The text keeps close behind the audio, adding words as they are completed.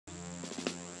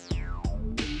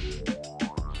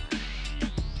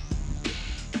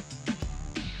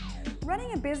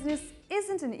Running a business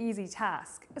isn't an easy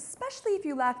task, especially if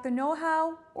you lack the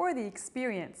know-how or the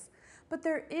experience. But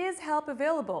there is help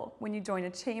available when you join a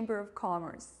Chamber of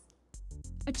Commerce.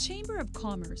 A Chamber of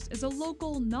Commerce is a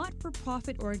local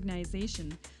not-for-profit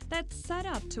organization that's set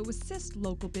up to assist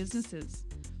local businesses.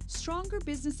 Stronger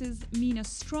businesses mean a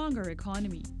stronger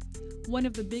economy. One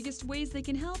of the biggest ways they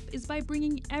can help is by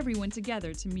bringing everyone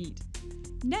together to meet.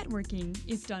 Networking,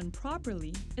 if done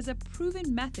properly, is a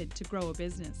proven method to grow a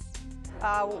business.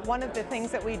 One of the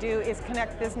things that we do is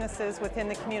connect businesses within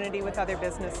the community with other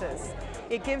businesses.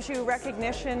 It gives you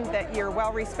recognition that you're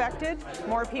well respected.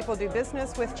 More people do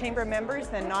business with Chamber members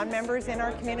than non-members in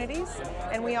our communities.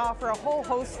 And we offer a whole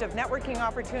host of networking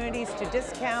opportunities, to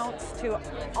discounts, to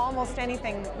almost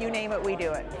anything, you name it, we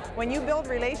do it. When you build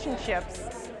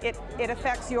relationships, it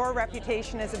affects your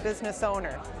reputation as a business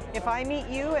owner. If I meet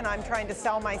you and I'm trying to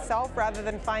sell myself rather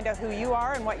than find out who you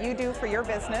are and what you do for your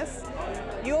business,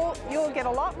 you'll get a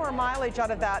lot more mileage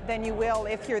out of that than you will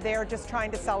if you're there just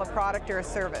trying to sell a product or a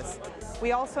service.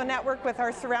 We also network with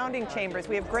our surrounding chambers.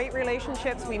 We have great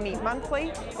relationships. We meet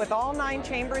monthly with all 9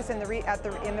 chambers in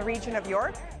the region of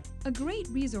York. A great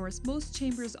resource most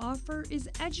chambers offer is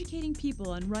educating people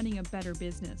on running a better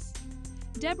business.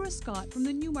 Debra Scott from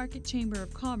the Newmarket Chamber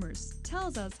of Commerce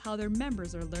tells us how their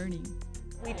members are learning.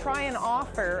 We try and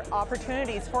offer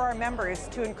opportunities for our members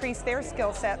to increase their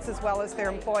skill sets as well as their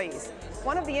employees.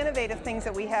 One of the innovative things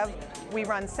that we have, we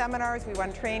run seminars, we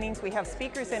run trainings, we have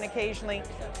speakers in occasionally,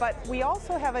 but we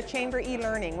also have a Chamber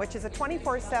e-learning, which is a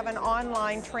 24/7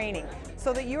 online training,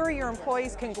 so that you or your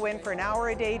employees can go in for an hour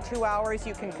a day, 2 hours,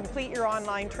 you can complete your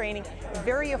online training,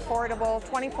 very affordable,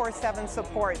 24/7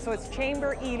 support, so it's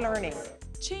Chamber e-learning.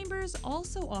 Chambers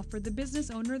also offer the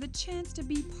business owner the chance to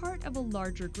be part of a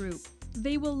larger group.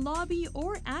 They will lobby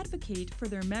or advocate for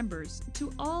their members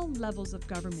to all levels of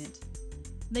government.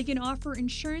 They can offer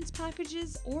insurance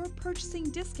packages or purchasing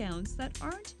discounts that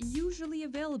aren't usually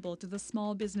available to the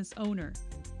small business owner.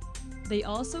 They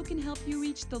also can help you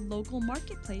reach the local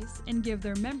marketplace and give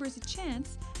their members a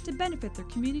chance to benefit their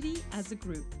community as a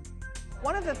group.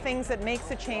 One of the things that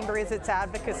makes a chamber is its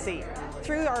advocacy.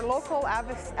 Through our local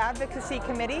advocacy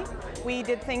committee, we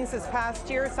did things this past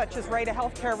year such as write a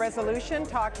healthcare resolution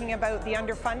talking about the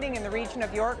underfunding in the region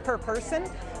of York per person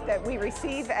that we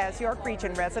receive as York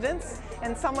Region residents.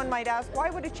 And someone might ask, why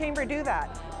would a chamber do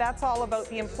that? That's all about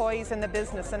the employees and the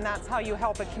business, and that's how you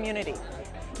help a community.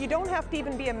 You don't have to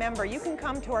even be a member. You can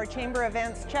come to our chamber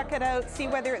events, check it out, see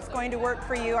whether it's going to work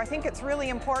for you. I think it's really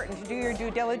important to do your due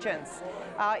diligence.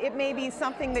 It may be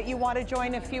something that you want to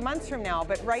join a few months from now,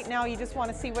 but right now you just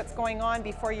want to see what's going on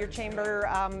before your chamber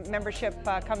membership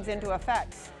comes into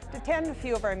effect. Attend a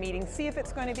few of our meetings, see if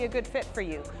it's going to be a good fit for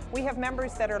you. We have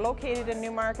members that are located in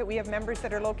Newmarket. We have members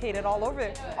that are located all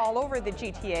over the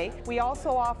GTA. We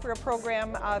also offer a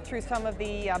program through some of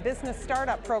the business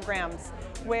startup programs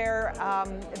where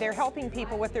they're helping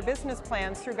people with their business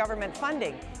plans through government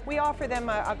funding. We offer them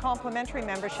a complimentary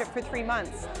membership for 3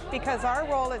 months because our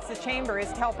role as the chamber is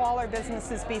to help all our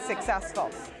businesses be successful.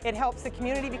 It helps the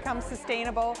community become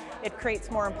sustainable, it creates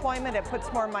more employment, it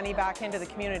puts more money back into the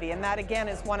community, and that again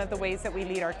is one of the ways that we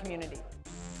lead our community.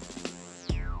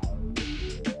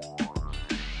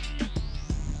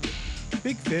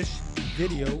 Big Fish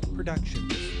Video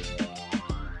Productions.